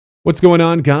What's going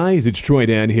on, guys? It's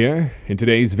Troydan here. In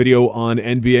today's video on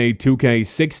NBA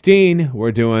 2K16,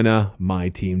 we're doing a My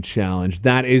Team challenge.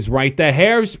 That is right, the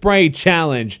hairspray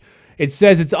challenge. It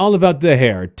says it's all about the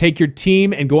hair. Take your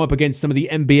team and go up against some of the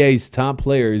NBA's top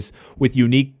players with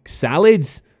unique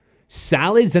salads.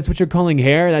 Salads? That's what you're calling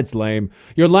hair? That's lame.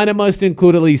 Your lineup must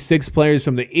include at least 6 players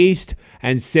from the East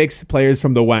and 6 players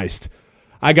from the West.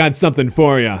 I got something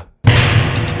for you.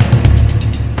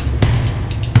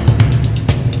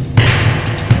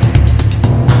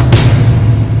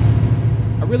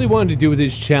 I really wanted to do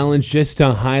this challenge just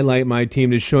to highlight my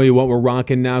team, to show you what we're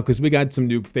rocking now, because we got some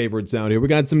new favorites out here. We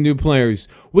got some new players.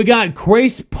 We got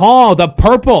Chris Paul, the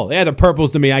purple. Yeah, the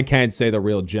purple's to me. I can't say the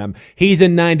real gem. He's a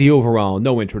 90 overall.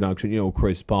 No introduction. You know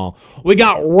Chris Paul. We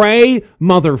got Ray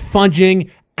motherfudging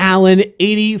Allen,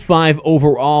 85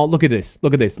 overall. Look at this.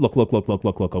 Look at this. Look.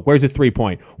 Where's his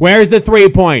 3-point? Where's the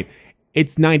 3-point?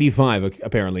 It's 95,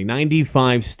 apparently.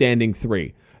 95 standing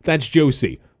 3. That's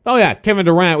juicy. Oh, yeah, Kevin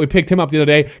Durant. We picked him up the other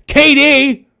day.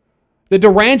 KD, the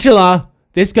Durantula.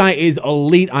 This guy is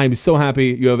elite. I'm so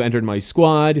happy you have entered my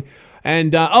squad.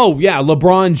 And, oh, yeah,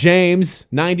 LeBron James,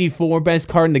 94, best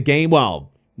card in the game.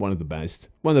 Well, one of the best.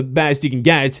 One of the best you can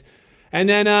get. And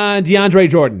then DeAndre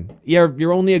Jordan.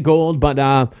 You're only a gold, but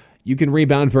you can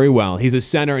rebound very well. He's a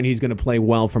center, and he's going to play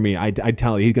well for me. I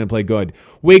tell you, he's going to play good.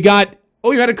 We got... Oh,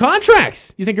 you got a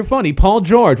contract. You think you're funny. Paul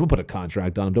George. We'll put a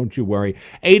contract on him. Don't you worry.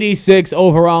 86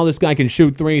 overall. This guy can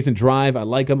shoot threes and drive. I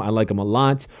like him. I like him a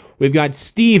lot. We've got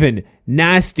Steven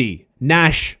Nasty.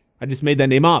 Nash. I just made that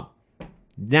name up.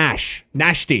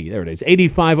 Nashty. There it is.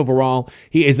 85 overall.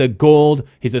 He is a gold.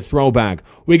 He's a throwback.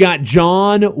 We got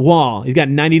John Wall. He's got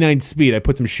 99 speed. I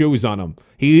put some shoes on him.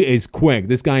 He is quick.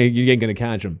 This guy, you ain't going to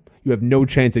catch him. You have no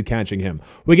chance at catching him.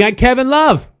 We got Kevin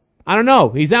Love. I don't know.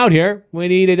 He's out here. We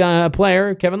needed a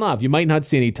player, Kevin Love. You might not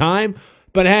see any time,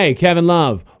 but hey, Kevin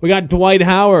Love. We got Dwight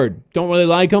Howard. Don't really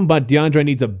like him, but DeAndre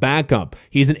needs a backup.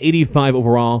 He's an 85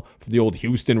 overall for the old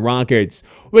Houston Rockets.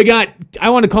 We got,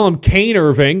 I want to call him Kane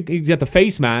Irving. He's got the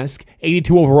face mask.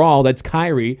 82 overall. That's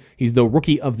Kyrie. He's the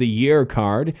Rookie of the Year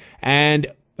card. And,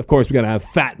 of course, we got to have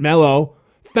Fat Melo.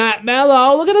 Fat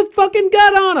Mello, look at the fucking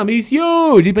gut on him. He's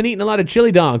huge. He's been eating a lot of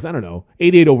chili dogs. I don't know.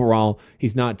 88 overall.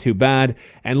 He's not too bad.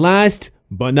 And last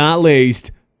but not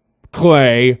least,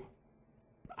 Clay.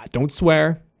 Don't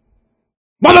swear.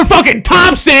 Motherfucking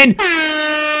Thompson!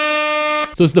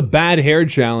 So it's the bad hair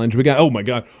challenge. We got, oh my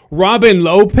God, Robin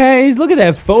Lopez. Look at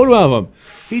that photo of him.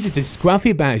 He's just a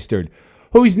scruffy bastard.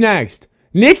 Who's next?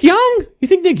 Nick Young? You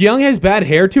think Nick Young has bad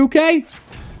hair, 2K?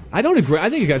 I don't agree. I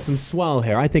think he got some swell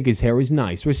hair. I think his hair is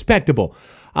nice. Respectable.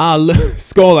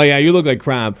 Scola, yeah, you look like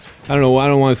crap. I don't know. I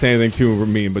don't want to say anything too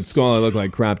mean, but Scola look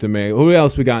like crap to me. Who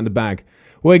else we got in the back?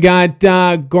 We got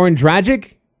Goran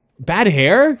Dragic. Bad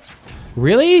hair?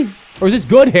 Really? Or is this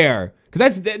good hair?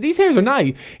 Because these hairs are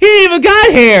nice. He ain't even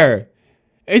got hair.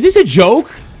 Is this a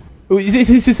joke? Is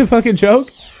this a fucking joke?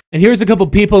 And here's a couple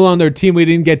people on their team we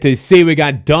didn't get to see. We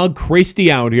got Doug Christie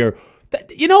out here.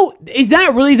 You know, is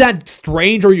that really that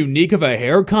strange or unique of a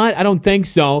haircut? I don't think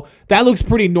so. That looks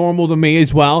pretty normal to me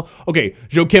as well. Okay,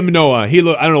 Joakim Noah. He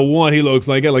look, I don't know what he looks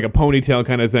like a ponytail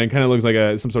kind of thing. Kind of looks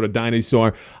like some sort of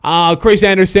dinosaur. Chris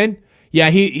Anderson.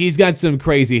 Yeah, he's got some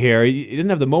crazy hair. He doesn't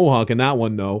have the mohawk in that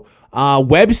one though.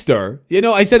 Webster. You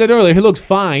know, I said that earlier. He looks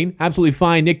fine. Absolutely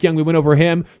fine. Nick Young, we went over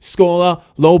him. Scola,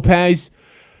 Lopez.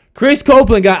 Chris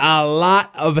Copeland got a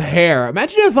lot of hair.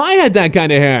 Imagine if I had that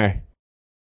kind of hair.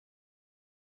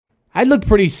 I'd look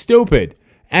pretty stupid.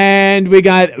 And we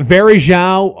got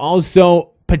Verjao,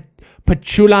 also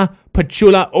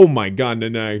Pachula. Oh my God,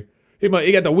 Nene. He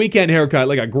got the weekend haircut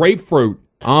like a grapefruit.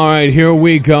 All right, here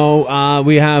we go.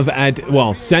 We have at,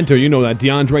 well, center, you know that,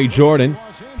 DeAndre Jordan.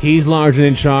 He's large and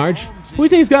in charge. Who do you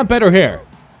think's got better hair?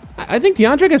 I think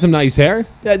DeAndre got some nice hair.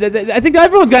 I think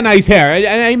everyone's got nice hair. I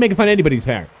ain't making fun of anybody's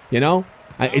hair, you know?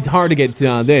 It's hard to get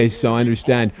this, so I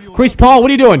understand. Chris Paul, what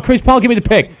are you doing? Chris Paul, give me the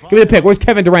pick. Give me the pick. Where's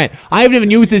Kevin Durant? I haven't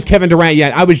even used this Kevin Durant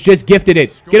yet. I was just gifted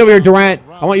it. Get over here, Durant.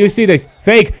 I want you to see this.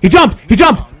 Fake. He jumped. He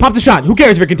jumped. Pop the shot. Who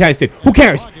cares if you're contested? Who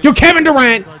cares? You're Kevin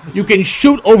Durant. You can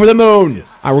shoot over the moon. All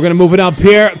right, we're going to move it up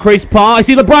here. Chris Paul. I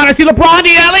see LeBron. I see LeBron.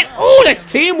 The alley. Oh, that's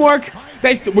teamwork.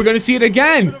 We're going to see it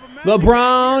again.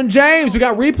 LeBron James. We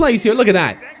got replays here. Look at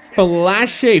that.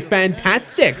 Flashy.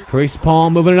 Fantastic. Chris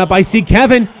Paul moving it up. I see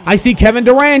Kevin. I see Kevin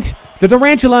Durant. The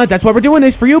Durantula. That's why we're doing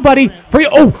this. For you, buddy. For you.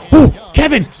 Oh,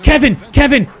 Kevin.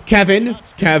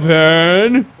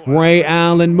 Ray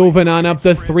Allen moving on up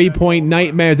the 3-point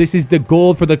nightmare. This is the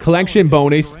gold for the collection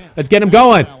bonus. Let's get him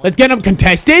going. Let's get him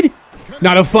contested.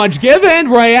 Not a fudge given.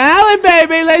 Ray Allen,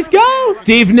 baby. Let's go.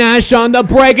 Steve Nash on the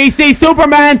break. He sees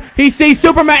Superman.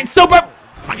 Super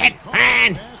fucking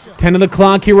man. 10 on the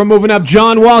clock here. We're moving up.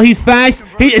 John Wall, he's fast.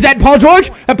 Is that Paul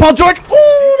George? Paul George? Ooh,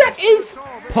 that is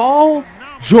Paul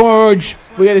George.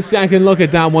 We get a second look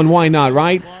at that one. Why not,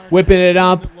 right? Whipping it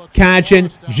up,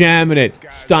 catching, jamming it,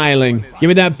 styling. Give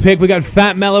me that pick. We got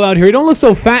Fat Mello out here. He don't look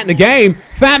so fat in the game.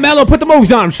 Fat Mello, put the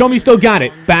moves on him. Show me you still got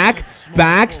it. Back,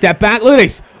 step back. Look at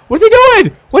this. What's he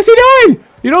doing? What's he doing?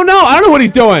 You don't know. I don't know what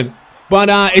he's doing. But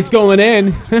it's going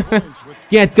in.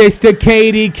 Get this to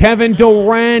Katie. Kevin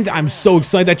Durant. I'm so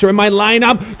excited that you're in my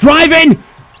lineup. Driving.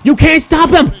 You can't stop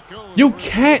him. You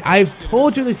can't. I've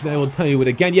told you this, and I will tell you it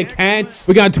again. You can't.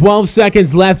 We got 12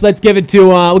 seconds left. Let's give it to,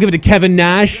 we'll give it to Kevin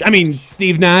Nash. I mean,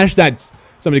 Steve Nash. That's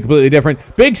somebody completely different.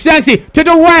 Big sexy to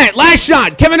Durant. Last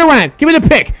shot. Kevin Durant. Give me the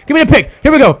pick. Give me the pick.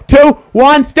 Here we go. 2,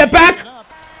 1. Step back.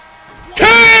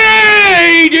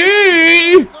 KD.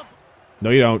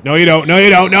 No, you don't. No, you don't. No, you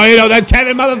don't. No, you don't. That's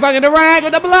Kevin motherfucking Durant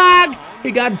with the block. He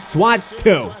got swats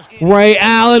too. Ray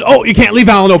Allen. Oh, you can't leave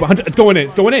Allen open. It's going in.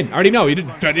 It's going in. I already know. I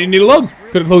didn't need to look.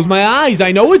 Could have closed my eyes.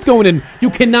 I know it's going in. You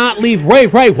cannot leave Ray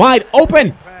wide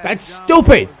open. That's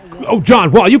stupid. Oh,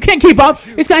 John Wall. You can't keep up.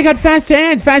 This guy got fast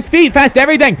hands, fast feet, fast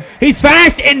everything. He's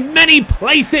fast in many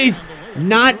places.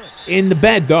 Not in the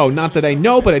bed, though. Not that I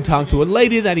know, but I talked to a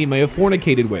lady that he may have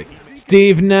fornicated with.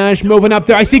 Steve Nash moving up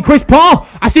there. I see Chris Paul.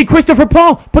 I see Christopher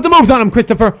Paul. Put the moves on him,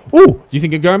 Christopher. Ooh, you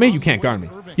think you can guard me? You can't guard me.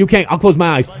 You can't. I'll close my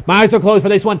eyes. My eyes are closed for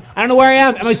this one. I don't know where I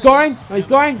am. Am I scoring? Am I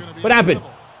scoring? What happened?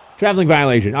 Traveling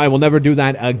violation. I will never do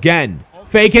that again.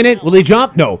 Faking it. Will he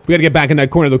jump? No. We got to get back in that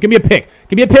corner, though. Give me a pick.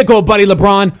 Give me a pick, old buddy,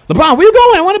 LeBron. LeBron, where you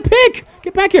going? I want a pick.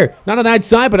 Get back here. Not on that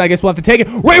side, but I guess we'll have to take it.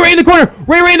 Ray in the corner.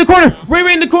 Ray in the corner.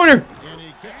 Ray in the corner.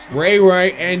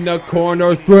 Ray in the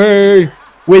corner. 3.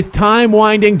 With time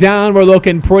winding down, we're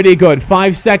looking pretty good.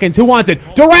 5 seconds. Who wants it?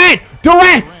 Durant!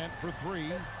 Durant!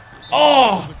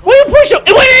 Oh! Will you push him?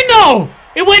 It went in, though!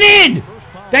 It went in!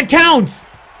 That counts!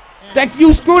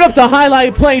 You screwed up the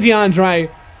highlight play,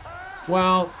 DeAndre.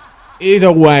 Well,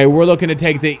 either way, we're looking to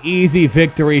take the easy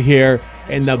victory here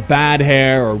in the bad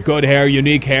hair or good hair,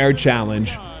 unique hair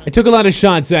challenge. I took a lot of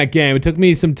shots that game. It took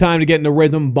me some time to get in the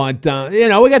rhythm, but, you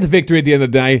know, we got the victory at the end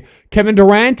of the day. Kevin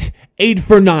Durant, 8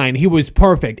 for 9. He was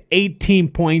perfect. 18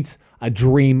 points, a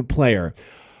dream player.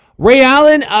 Ray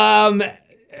Allen,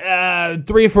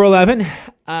 3 for 11.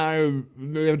 I'm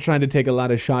trying to take a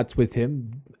lot of shots with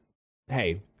him.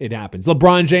 Hey, it happens.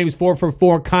 LeBron James, 4 for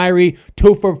 4. Kyrie,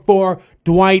 2 for 4.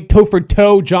 Dwight, 2 for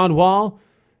 2. John Wall,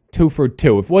 2 for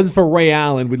 2. If it wasn't for Ray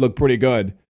Allen, we'd look pretty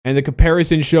good. And the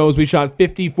comparison shows we shot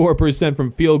 54%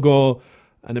 from field goal,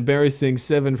 an embarrassing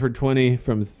 7 for 20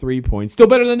 from 3 points. Still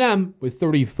better than them with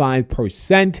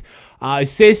 35%.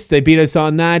 Assists, they beat us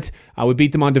on that. We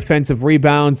beat them on defensive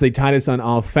rebounds. They tied us on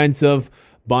offensive,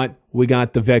 but we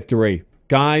got the victory.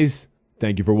 Guys,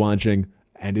 thank you for watching.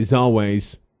 And as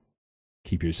always,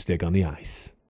 keep your stick on the ice.